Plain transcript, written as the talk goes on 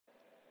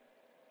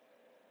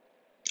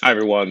Hi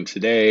everyone.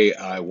 Today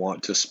I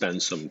want to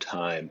spend some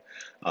time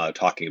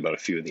talking about a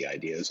few of the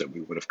ideas that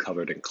we would have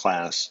covered in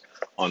class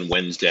on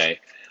Wednesday.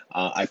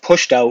 I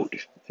pushed out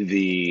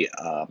the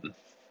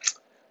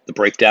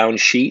breakdown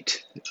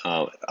sheet.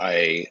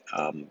 I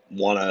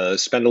want to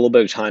spend a little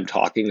bit of time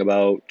talking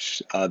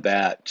about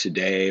that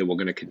today. We're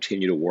going to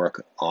continue to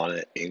work on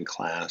it in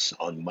class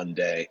on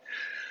Monday.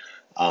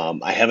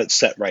 I have it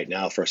set right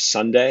now for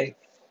Sunday,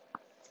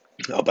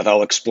 but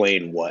I'll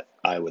explain what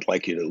I would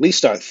like you to at least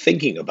start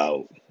thinking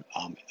about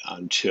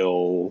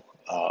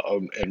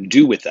and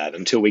do with that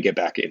until we get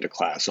back into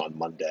class on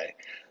Monday.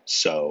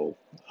 So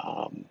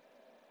um,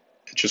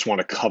 I just want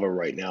to cover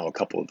right now a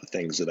couple of the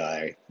things that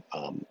I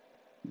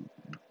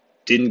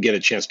didn't get a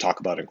chance to talk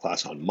about in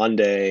class on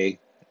Monday.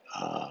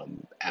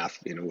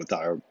 After, with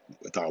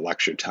our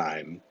lecture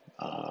time,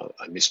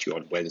 I missed you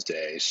on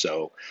Wednesday,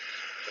 so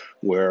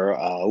we're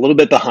a little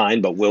bit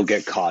behind, but we'll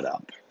get caught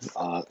up.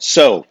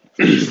 So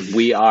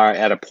we are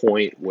at a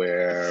point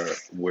where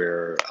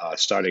we're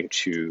starting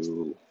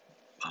to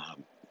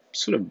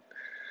sort of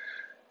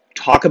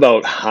talk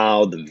about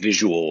how the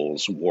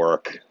visuals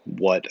work,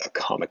 what a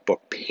comic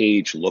book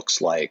page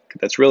looks like.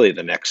 That's really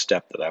the next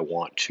step that I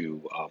want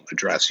to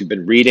address. You've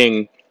been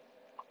reading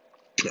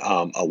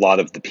a lot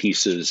of the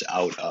pieces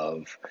out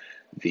of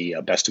the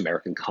Best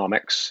American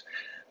Comics.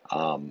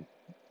 Um,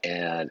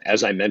 and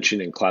as I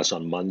mentioned in class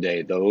on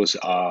Monday, those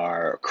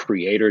are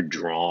creator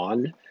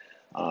drawn.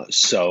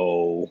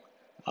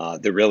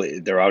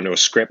 There are no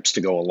scripts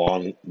to go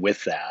along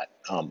with that.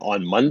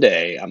 On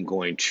Monday, I'm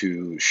going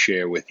to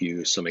share with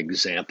you some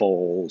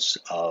examples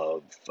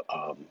of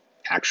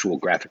actual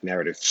graphic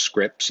narrative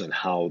scripts and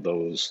how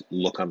those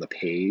look on the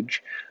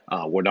page.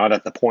 We're not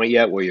at the point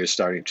yet where you're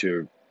starting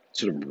to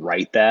sort of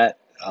write that.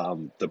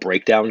 The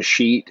breakdown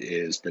sheet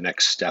is the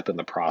next step in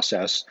the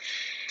process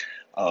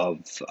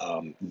of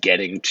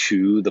getting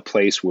to the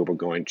place where we're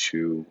going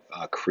to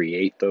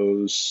create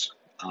those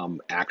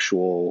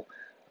actual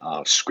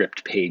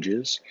script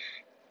pages.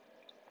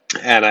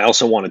 And I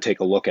also want to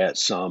take a look at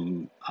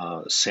some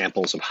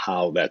samples of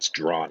how that's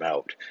drawn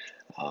out.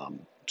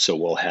 So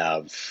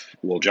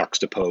we'll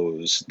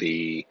juxtapose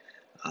the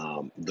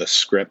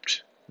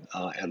script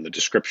and the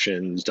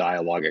descriptions,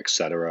 dialogue,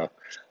 etc.,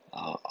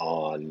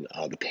 on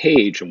the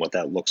page and what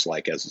that looks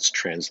like as it's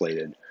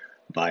translated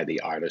by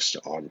the artist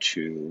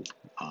onto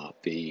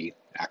the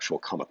actual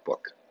comic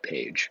book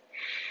page.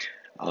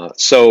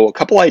 So a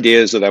couple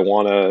ideas that I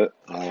want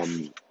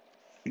to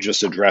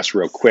just address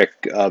real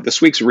quick.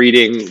 This week's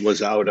reading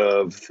was out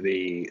of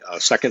the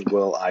second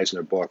Will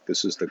Eisner book.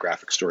 This is the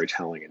graphic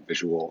storytelling and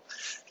visual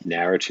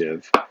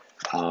narrative.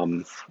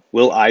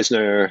 Will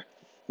Eisner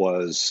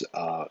was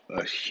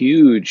a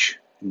huge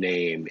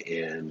name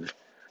in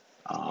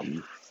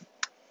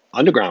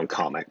underground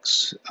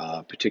comics,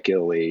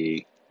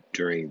 particularly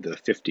during the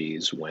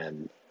 50s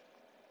when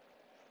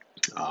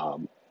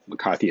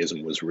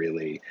McCarthyism was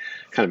really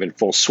kind of in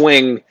full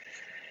swing,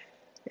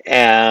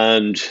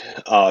 and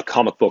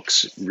comic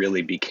books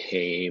really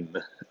became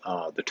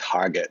the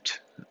target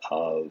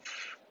of,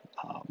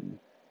 um,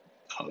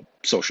 of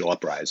social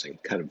uprising,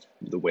 kind of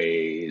the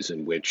ways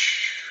in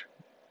which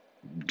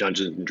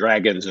Dungeons and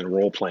Dragons and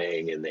role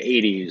playing in the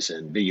 80s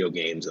and video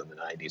games in the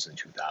 90s and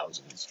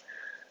 2000s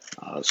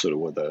sort of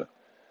were the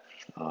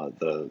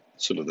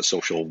sort of the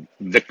social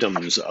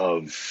victims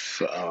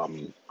of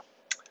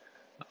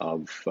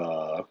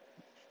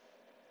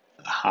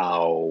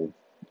how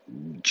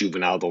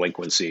juvenile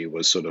delinquency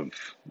was sort of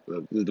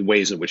the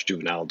ways in which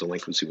juvenile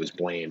delinquency was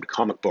blamed.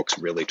 Comic books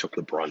really took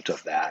the brunt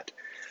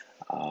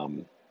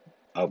um,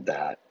 of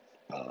that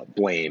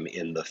blame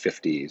in the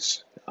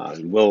 50s.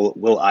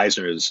 Will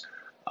Eisner's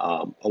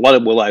a lot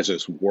of Will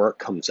Eisner's work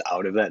comes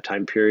out of that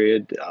time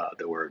period.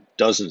 There were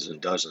dozens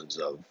and dozens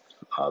of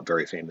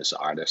very famous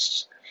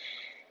artists,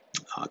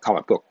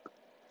 comic book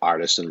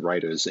artists and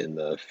writers in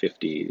the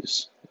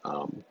 50s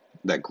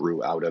that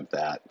grew out of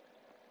that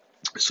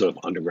sort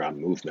of underground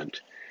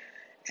movement.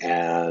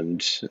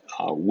 And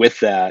with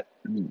that,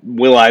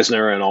 Will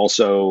Eisner and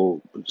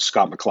also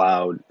Scott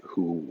McCloud,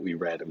 who we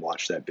read and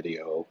watched that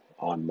video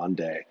on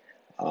Monday,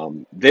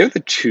 they're the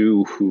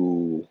two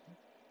who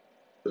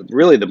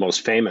really the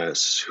most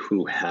famous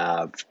who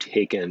have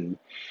taken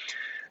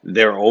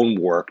their own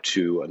work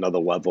to another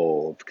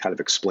level of kind of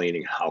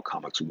explaining how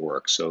comics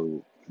work.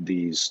 So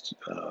these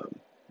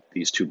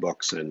two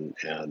books and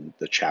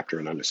the chapter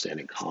in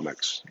Understanding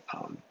Comics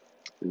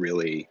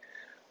really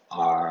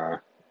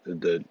are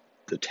the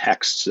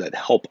texts that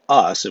help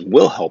us and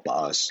will help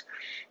us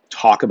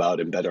talk about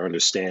and better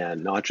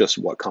understand not just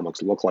what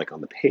comics look like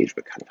on the page,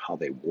 but kind of how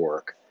they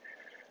work.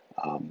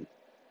 Um,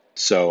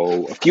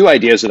 so a few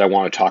ideas that I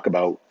want to talk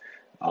about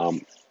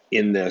um,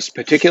 in this,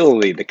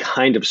 particularly the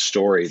kind of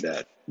story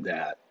that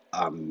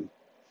I'm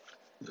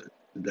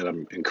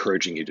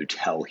encouraging you to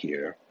tell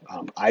here.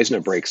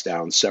 Eisner breaks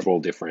down several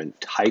different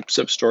types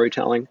of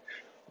storytelling,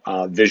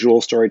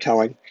 visual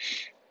storytelling.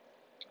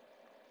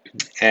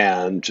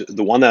 And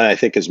the one that I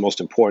think is most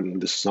important,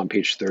 this is on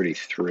page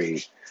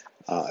 33,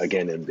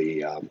 again in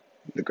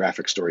the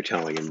graphic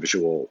storytelling and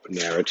visual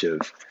narrative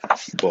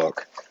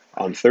book.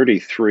 On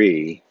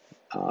 33,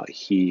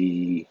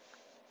 he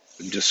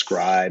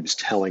describes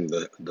telling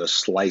the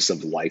slice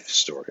of life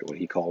story, what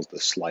he calls the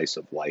slice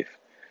of life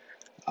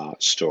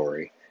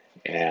story.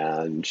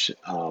 And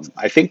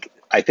I think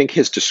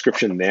his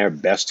description there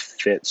best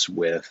fits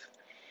with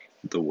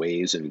the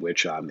ways in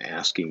which I'm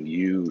asking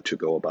you to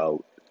go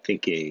about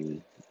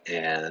thinking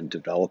and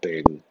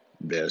developing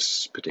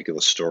this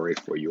particular story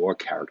for your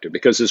character,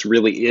 because this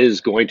really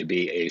is going to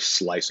be a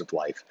slice of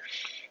life.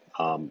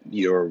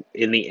 You're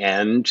in the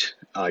end,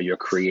 you're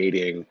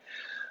creating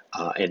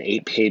an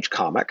 8-page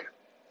comic,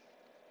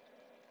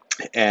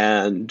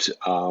 and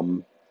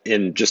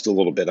in just a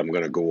little bit, I'm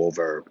going to go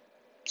over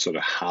sort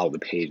of how the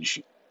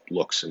page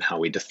looks and how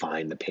we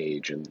define the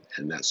page and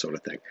that sort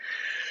of thing.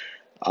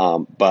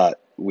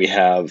 But we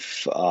have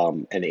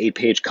an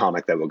 8-page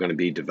comic that we're going to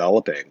be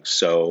developing.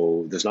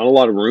 So there's not a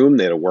lot of room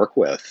there to work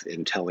with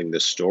in telling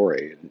this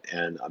story.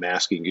 And I'm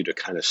asking you to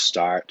kind of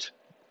start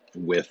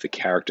with the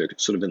character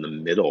sort of in the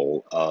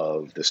middle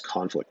of this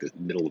conflict, the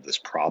middle of this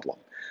problem.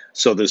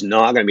 So there's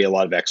not going to be a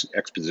lot of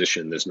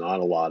exposition. There's not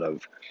a lot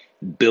of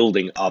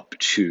building up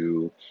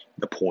to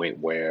the point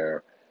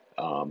where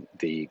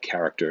the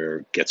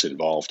character gets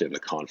involved in the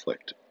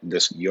conflict.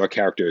 Your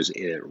character is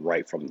in it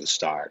right from the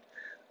start.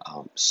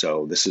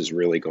 So this is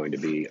really going to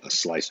be a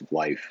slice of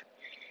life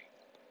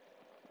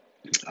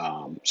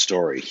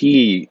story.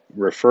 He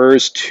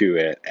refers to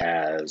it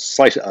as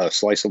a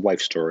slice of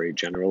life story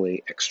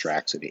generally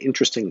extracts an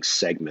interesting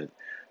segment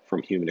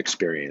from human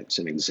experience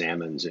and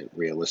examines it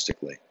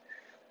realistically.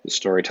 The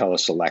storyteller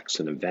selects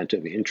an event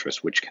of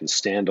interest which can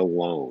stand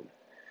alone,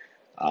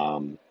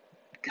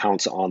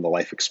 counts on the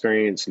life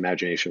experience,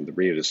 imagination of the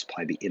reader to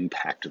supply the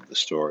impact of the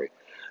story.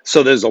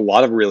 So there's a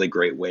lot of really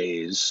great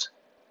ways,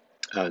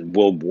 and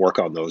we'll work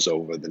on those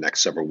over the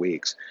next several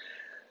weeks,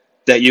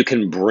 that you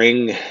can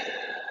bring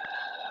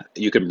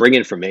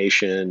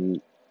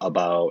information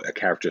about a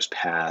character's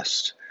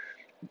past.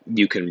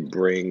 You can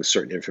bring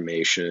certain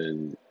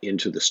information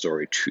into the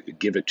story to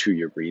give it to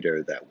your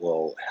reader that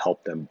will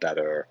help them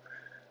better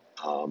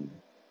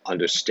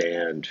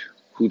understand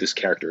who this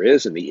character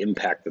is and the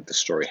impact that the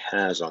story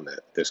has on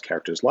this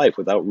character's life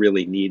without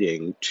really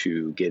needing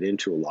to get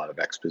into a lot of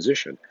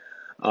exposition.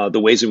 The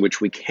ways in which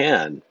we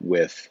can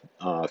with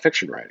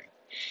fiction writing.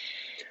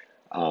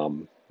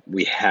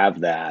 We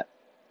have that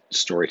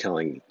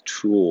storytelling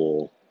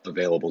tool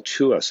available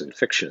to us in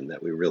fiction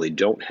that we really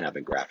don't have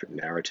in graphic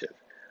narrative,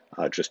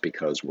 just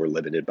because we're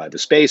limited by the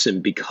space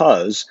and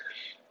because,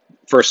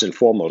 first and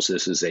foremost,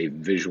 this is a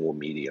visual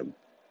medium.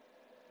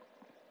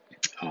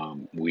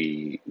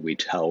 We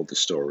tell the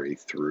story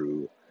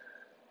through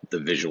the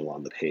visual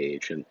on the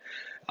page. And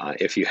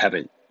if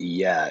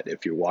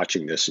you're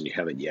watching this and you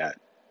haven't yet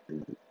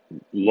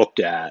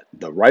looked at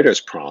the writer's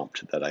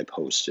prompt that I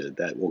posted,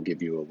 that will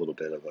give you a little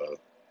bit of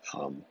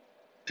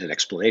an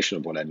explanation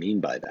of what I mean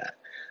by that.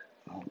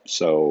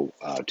 So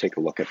take a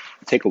look at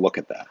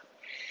that.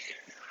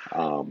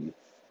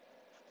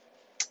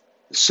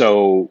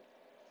 So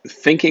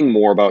thinking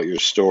more about your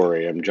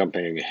story, I'm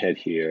jumping ahead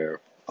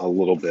here a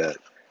little bit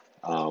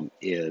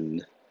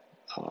in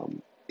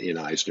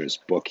Eisner's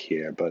book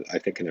here, but I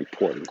think an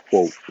important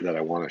quote that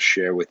I want to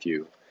share with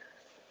you.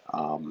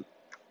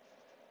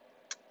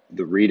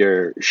 The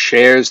reader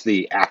shares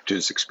the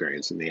actor's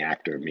experience, and the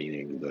actor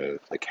meaning the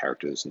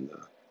characters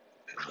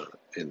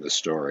in the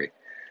story.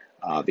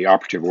 The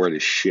operative word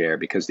is share,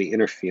 because the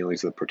inner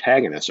feelings of the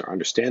protagonist are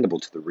understandable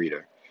to the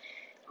reader,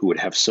 who would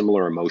have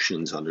similar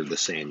emotions under the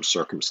same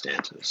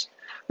circumstances.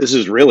 This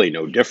is really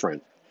no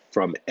different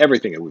from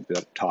everything that we've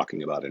been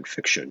talking about in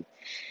fiction.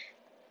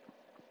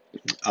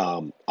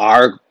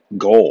 Our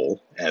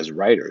goal as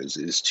writers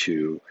is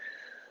to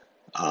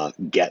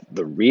get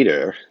the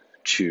reader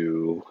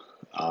to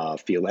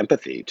feel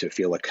empathy, to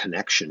feel a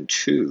connection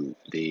to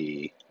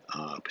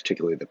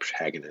particularly the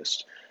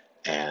protagonist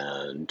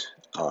and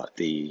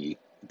the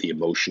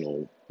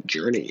emotional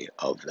journey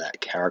of that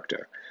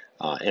character.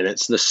 And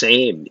it's the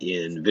same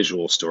in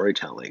visual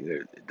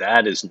storytelling.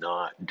 That is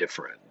not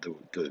different.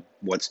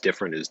 What's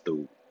different is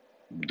the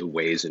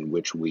ways in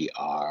which we're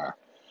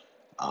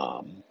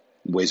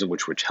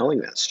telling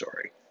that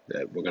story.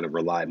 That we're going to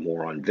rely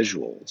more on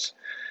visuals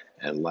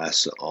and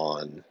less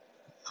on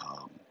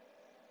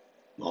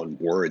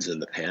words in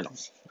the panel,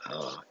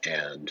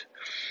 and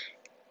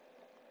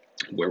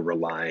we're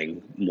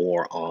relying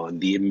more on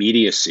the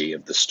immediacy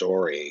of the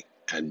story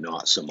and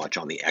not so much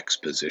on the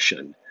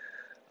exposition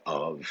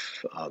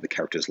of the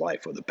character's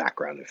life or the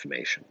background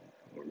information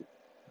or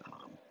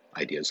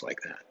ideas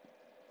like that.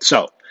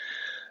 So,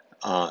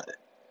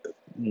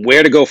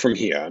 where to go from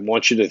here? I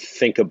want you to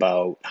think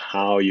about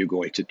how you're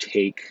going to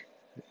take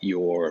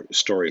your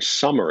story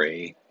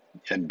summary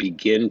and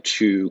begin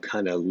to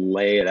kind of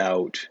lay it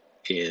out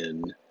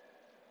in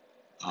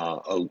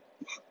a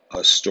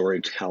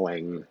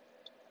storytelling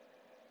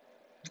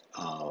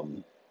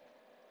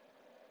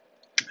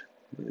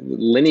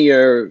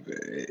linear,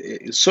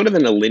 sort of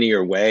in a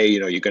linear way.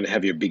 You're going to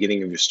have your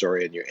beginning of your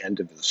story and your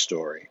end of the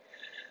story.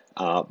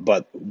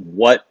 But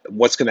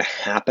what's going to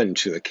happen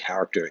to the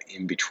character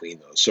in between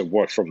those? So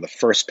what from the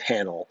first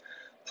panel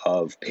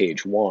of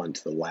page 1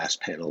 to the last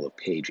panel of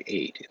page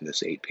 8 in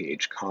this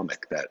 8-page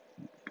comic that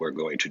we're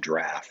going to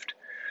draft.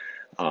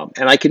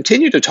 And I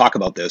continue to talk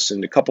about this,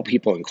 and a couple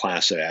people in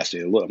class had asked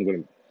me, look, I'm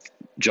going to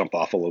jump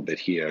off a little bit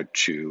here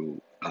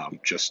to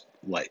just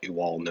let you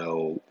all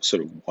know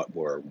sort of what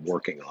we're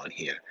working on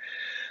here.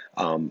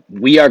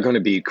 We are going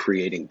to be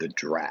creating the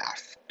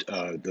draft,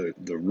 the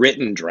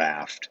written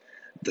draft,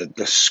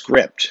 the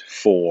script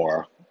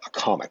for a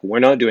comic. We're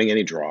not doing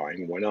any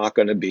drawing. We're not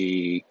going to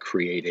be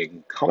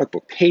creating comic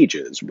book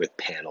pages with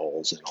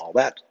panels and all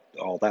that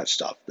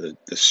stuff. The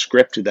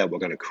script that we're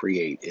going to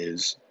create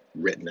is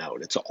written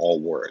out. It's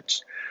all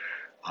words.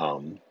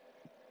 Um,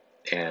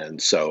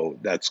 and so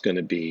that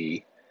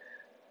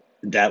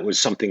was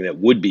something that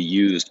would be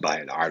used by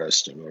an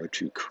artist in order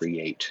to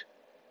create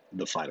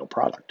the final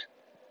product.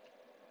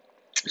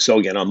 So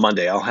again, on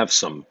Monday, I'll have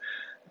some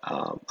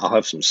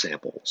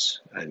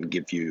samples and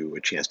give you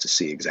a chance to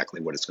see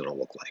exactly what it's going to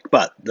look like.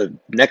 But the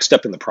next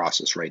step in the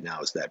process right now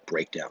is that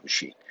breakdown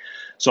sheet.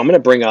 So I'm going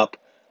to bring up,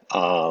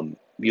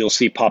 you'll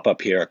see pop up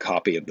here a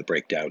copy of the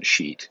breakdown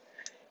sheet.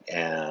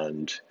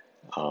 And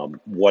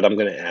what I'm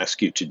going to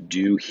ask you to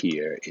do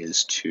here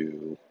is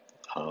to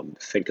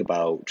think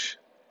about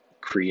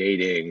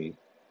creating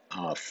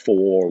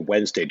for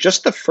Wednesday,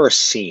 just the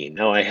first scene.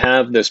 Now I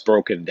have this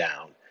broken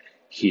down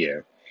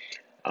here,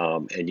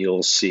 and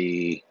you'll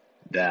see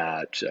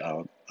that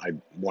I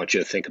want you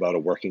to think about a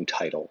working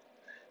title.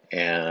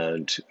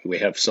 And we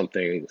have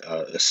something,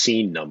 a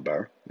scene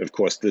number. Of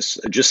course, this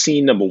just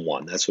scene number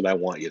 1. That's what I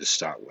want you to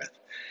start with.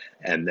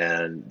 And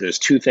then there's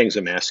 2 things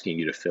I'm asking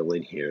you to fill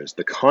in here is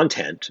the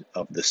content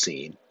of the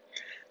scene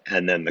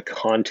and then the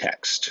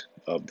context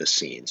of the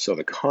scene. So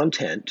the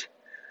content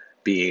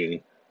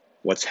being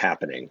what's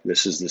happening.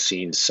 This is the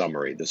scene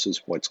summary. This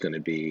is what's going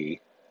to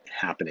be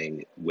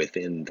happening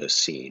within the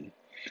scene.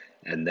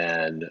 And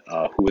then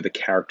who are the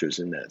characters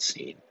in that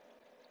scene.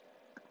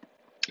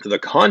 The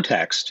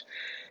context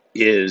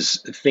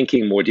is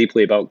thinking more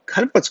deeply about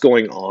kind of what's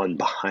going on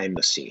behind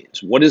the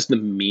scenes. What is the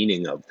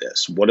meaning of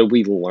this? What are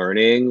we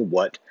learning?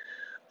 What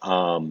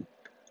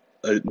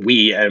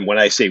we, and when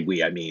I say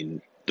we, I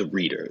mean the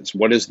readers.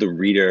 What is the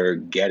reader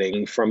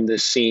getting from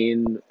this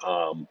scene?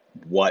 How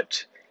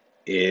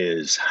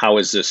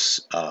is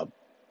this?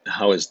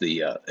 How is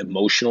the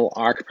emotional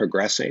arc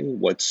progressing?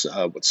 What's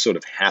sort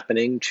of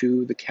happening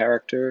to the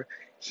character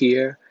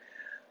here?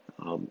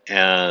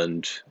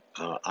 And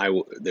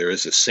there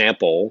is a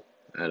sample,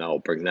 and I'll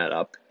bring that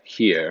up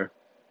here,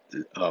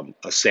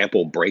 a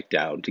sample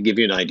breakdown to give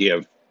you an idea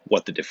of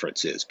what the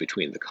difference is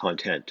between the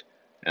content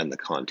and the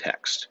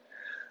context.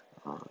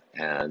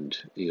 And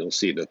you'll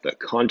see that the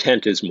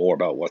content is more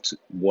about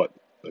what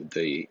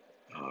the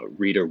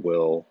reader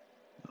will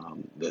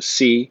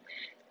see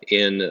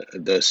in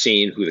the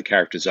scene, who the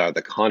characters are.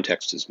 The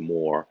context is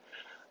more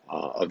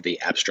of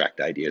the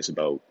abstract ideas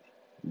about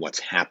what's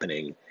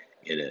happening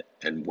in it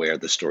and where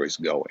the story's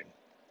going.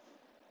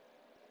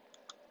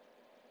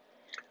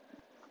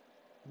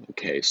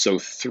 Okay, so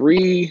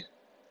three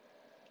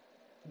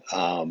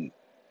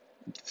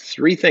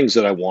things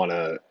that I want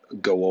to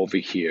go over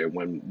here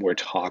when we're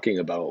talking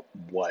about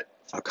what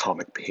a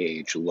comic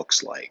page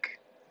looks like.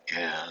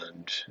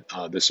 And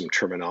there's some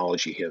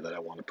terminology here that I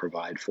want to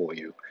provide for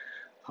you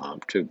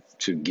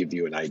to give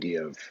you an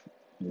idea of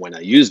when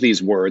I use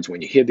these words,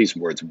 when you hear these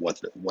words,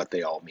 what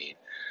they all mean.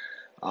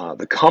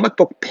 The comic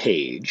book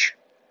page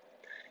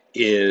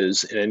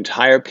is an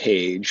entire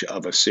page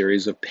of a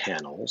series of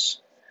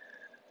panels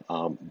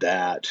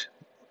that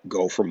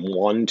go from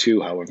 1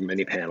 to however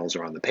many panels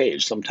are on the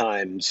page.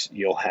 Sometimes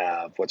you'll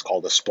have what's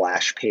called a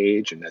splash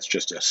page, and that's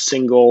just a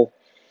single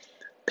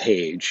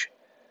page,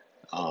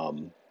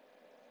 and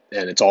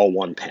it's all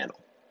one panel.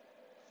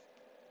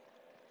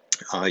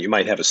 You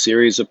might have a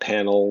series of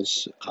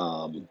panels.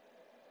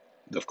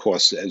 Of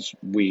course, as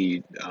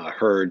we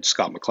heard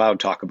Scott McCloud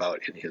talk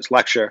about in his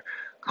lecture,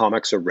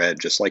 comics are read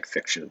just like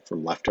fiction,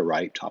 from left to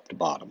right, top to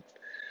bottom.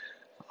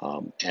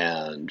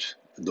 And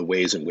the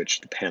ways in which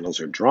the panels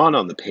are drawn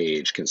on the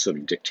page can sort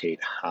of dictate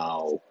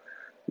how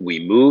we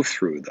move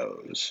through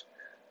those,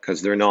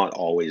 because they're not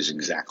always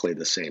exactly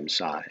the same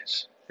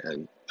size.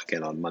 And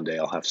again, on Monday,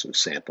 I'll have some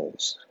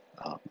samples,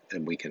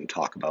 and we can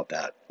talk about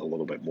that a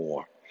little bit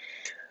more.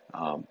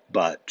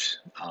 But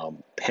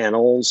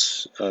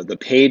panels, the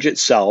page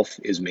itself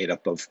is made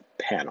up of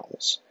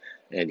panels,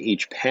 and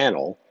each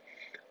panel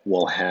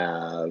will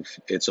have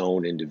its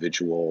own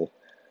individual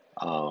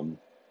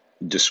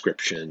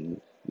description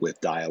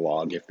with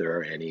dialogue, if there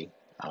are any,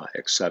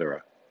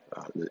 etc.,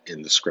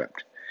 in the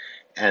script.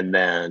 And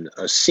then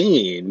a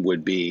scene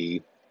would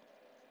be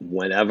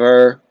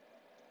whatever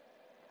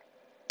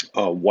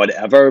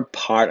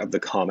part of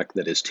the comic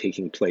that is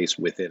taking place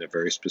within a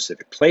very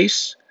specific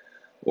place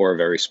or a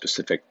very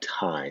specific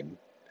time.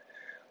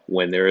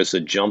 When there is a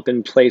jump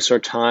in place or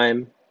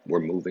time, we're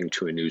moving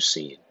to a new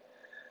scene.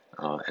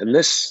 And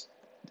this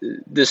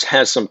this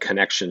has some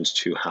connections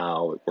to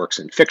how it works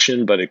in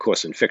fiction, but of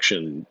course in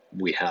fiction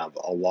we have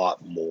a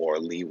lot more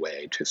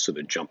leeway to sort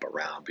of jump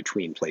around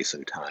between place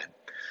and time.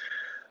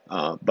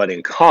 But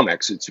in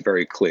comics, it's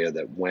very clear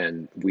that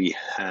when we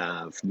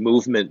have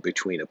movement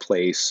between a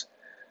place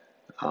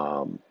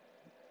um,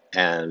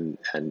 and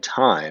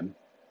time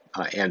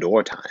and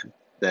or time,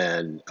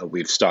 then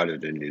we've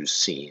started a new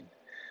scene.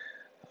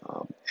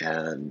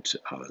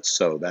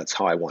 So that's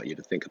how I want you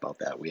to think about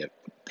that. We have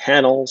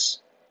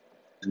panels,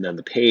 and then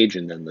the page,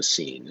 and then the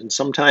scene. And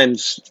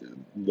sometimes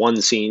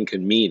one scene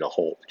can mean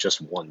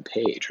just one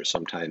page, or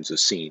sometimes a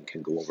scene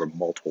can go over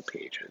multiple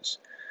pages.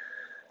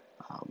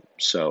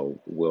 So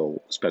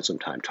we'll spend some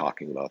time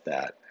talking about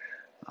that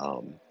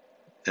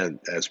and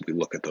as we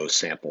look at those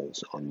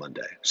samples on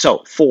Monday.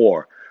 So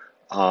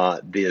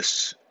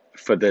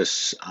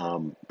this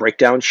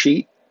breakdown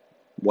sheet,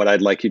 what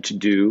I'd like you to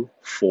do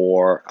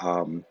for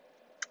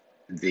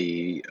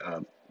the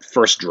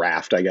first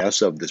draft, I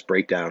guess, of this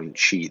breakdown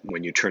sheet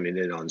when you turn it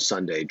in on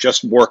Sunday,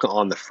 just work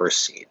on the first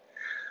scene.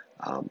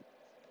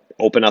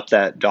 Open up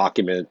that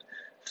document,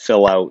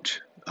 fill out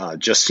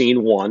just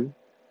scene one,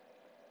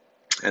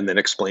 and then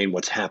explain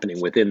what's happening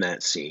within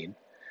that scene.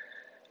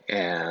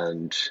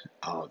 And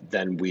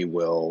then we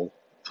will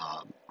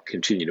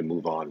continue to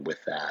move on with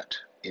that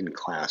in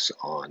class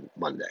on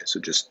Monday.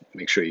 So just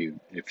make sure if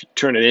you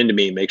turn it in to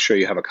me, make sure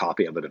you have a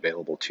copy of it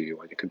available to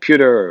you on your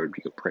computer, or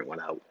you can print one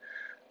out,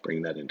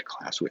 bring that into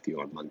class with you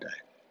on Monday.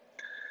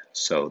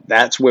 So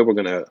that's where we're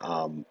gonna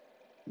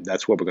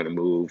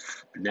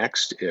move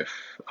next. If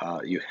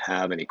you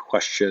have any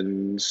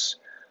questions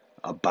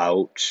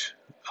about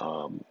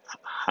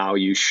how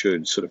you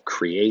should sort of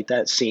create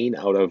that scene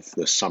out of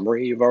the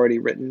summary you've already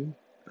written,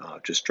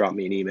 just drop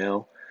me an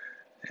email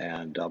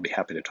and I'll be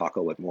happy to talk a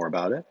little bit more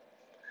about it.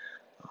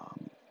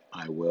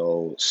 I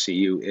will see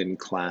you in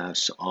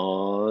class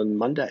on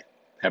Monday.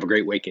 Have a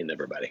great weekend,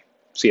 everybody.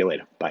 See you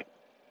later. Bye.